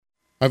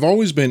I've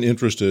always been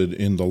interested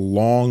in the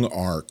long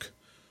arc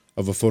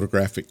of a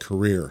photographic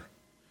career.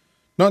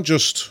 Not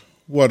just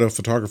what a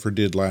photographer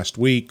did last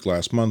week,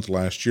 last month,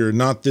 last year,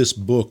 not this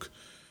book,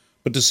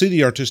 but to see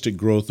the artistic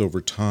growth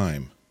over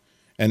time.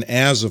 And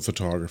as a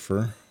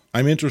photographer,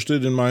 I'm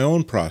interested in my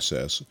own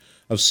process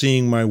of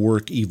seeing my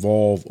work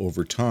evolve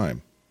over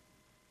time.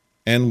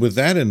 And with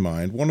that in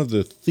mind, one of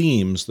the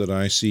themes that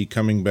I see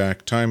coming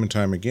back time and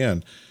time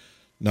again,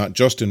 not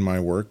just in my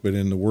work, but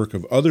in the work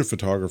of other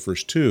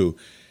photographers too,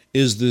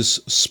 is this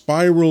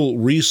spiral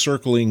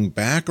recircling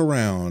back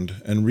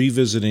around and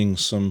revisiting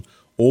some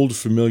old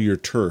familiar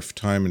turf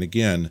time and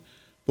again,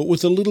 but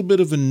with a little bit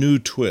of a new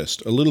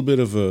twist, a little bit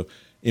of a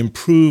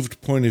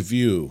improved point of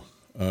view,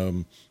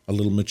 a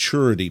little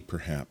maturity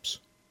perhaps.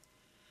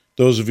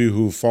 Those of you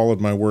who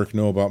followed my work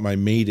know about my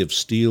Made of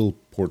Steel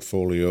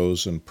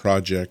portfolios and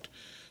project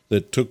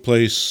that took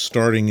place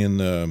starting in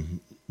the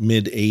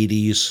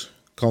mid-'80s,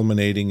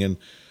 culminating in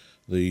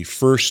the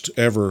first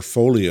ever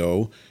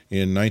folio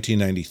in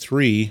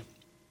 1993.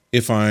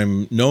 If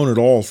I'm known at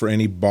all for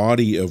any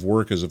body of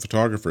work as a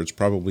photographer, it's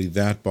probably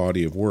that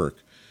body of work.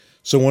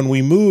 So when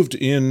we moved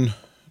in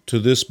to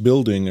this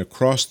building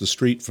across the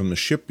street from the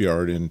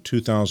shipyard in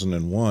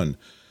 2001,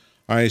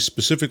 I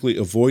specifically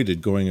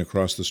avoided going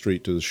across the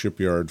street to the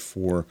shipyard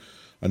for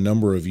a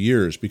number of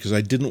years because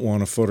I didn't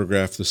want to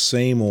photograph the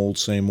same old.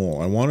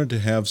 I wanted to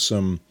have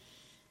some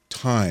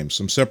time,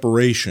 some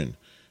separation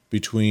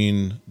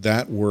between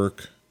that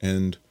work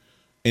and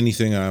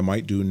anything I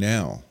might do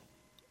now.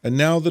 And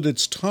now that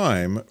it's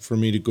time for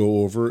me to go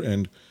over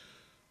and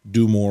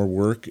do more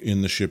work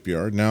in the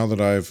shipyard, now that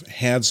I've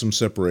had some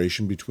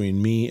separation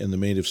between me and the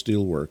Made of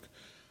Steel work,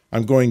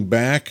 I'm going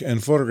back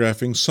and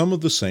photographing some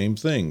of the same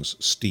things: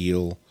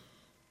 steel,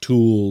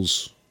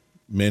 tools,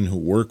 men who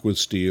work with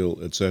steel,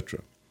 etc.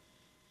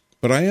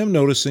 But I am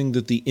noticing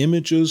that the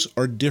images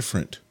are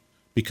different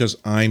because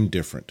I'm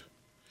different.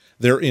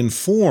 They're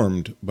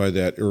informed by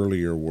that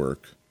earlier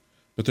work,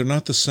 but they're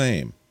not the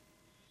same.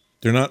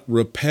 They're not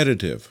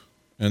repetitive,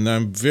 and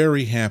I'm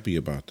very happy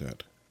about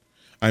that.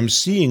 I'm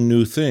seeing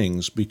new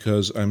things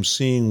because I'm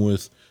seeing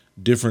with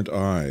different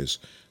eyes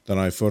than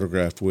I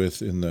photographed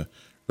with in the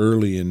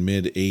early and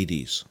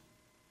mid-'80s.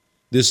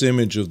 This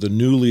image of the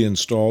newly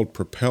installed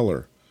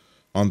propeller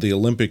on the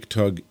Olympic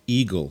tug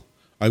Eagle,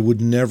 I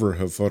would never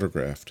have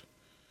photographed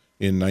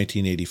in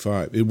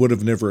 1985. It would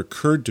have never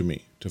occurred to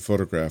me to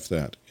photograph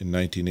that in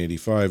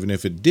 1985, and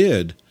if it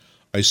did,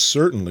 I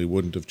certainly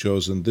wouldn't have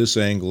chosen this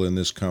angle in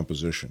this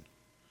composition.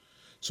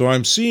 So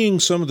I'm seeing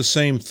some of the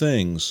same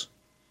things,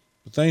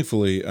 but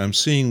thankfully I'm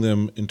seeing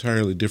them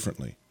entirely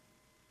differently.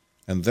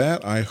 And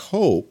that, I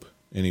hope,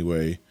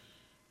 anyway,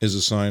 is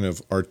a sign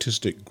of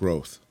artistic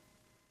growth.